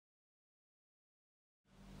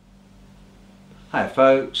Hi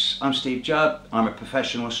folks, I'm Steve Judd. I'm a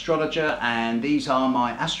professional astrologer and these are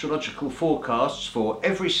my astrological forecasts for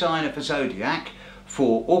every sign of the zodiac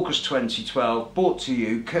for August 2012, brought to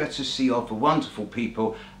you courtesy of the wonderful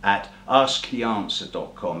people at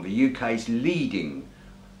asktheanswer.com, the UK's leading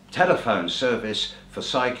telephone service for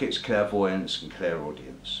psychics, clairvoyance and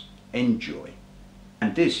clairaudience. Enjoy.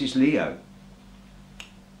 And this is Leo.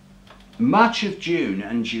 Much of June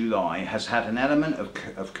and July has had an element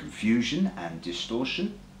of confusion and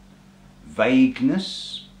distortion,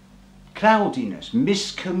 vagueness, cloudiness,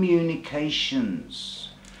 miscommunications,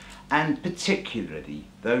 and particularly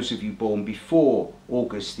those of you born before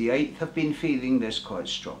August the 8th have been feeling this quite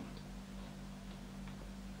strong.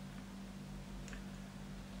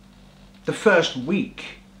 The first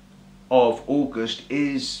week of August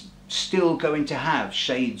is still going to have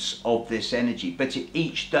shades of this energy, but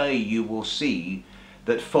each day you will see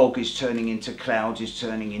that fog is turning into cloud, is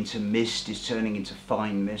turning into mist, is turning into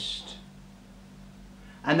fine mist,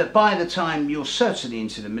 and that by the time you're certainly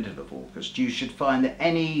into the middle of August you should find that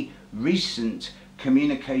any recent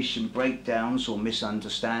communication breakdowns or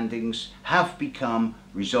misunderstandings have become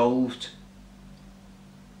resolved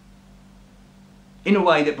in a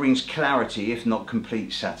way that brings clarity, if not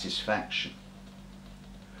complete satisfaction.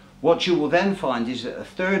 What you will then find is that the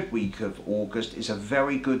third week of August is a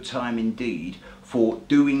very good time indeed for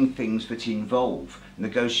doing things that involve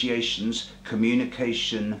negotiations,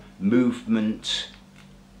 communication, movement,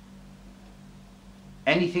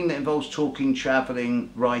 anything that involves talking,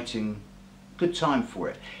 travelling, writing. Good time for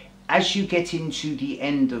it. As you get into the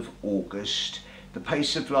end of August, the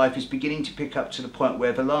pace of life is beginning to pick up to the point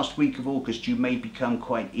where the last week of August you may become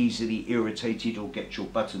quite easily irritated or get your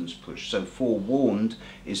buttons pushed. So forewarned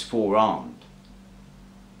is forearmed.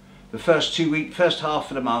 The first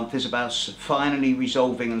half of the month is about finally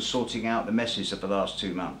resolving and sorting out the messes of the last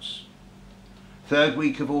 2 months. Third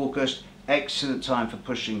week of August, excellent time for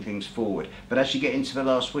pushing things forward. But as you get into the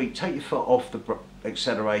last week, take your foot off the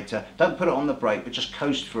accelerator, don't put it on the brake, but just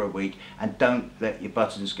coast for a week and don't let your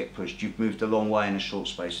buttons get pushed. You've moved a long way in a short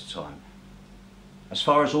space of time. As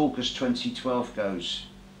far as August 2012 goes,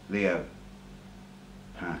 Leo,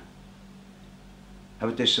 have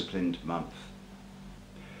a disciplined month.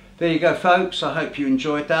 There you go folks, I hope you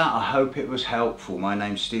enjoyed that. I hope it was helpful. My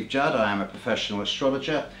name's Steve Judd, I am a professional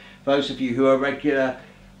astrologer. Those of you who are regular,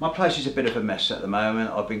 my place is a bit of a mess at the moment.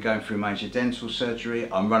 I've been going through major dental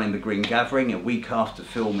surgery. I'm running the Green Gathering a week after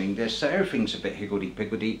filming this, so everything's a bit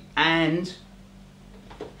higgledy-piggledy. And,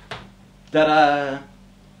 ta-da!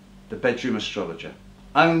 The Bedroom Astrologer.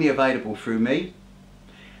 Only available through me.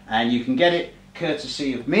 And you can get it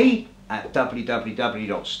courtesy of me at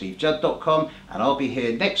www.stevejudd.com. And I'll be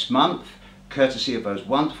here next month, courtesy of those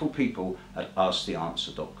wonderful people at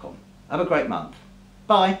asktheanswer.com. Have a great month.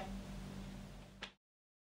 Bye.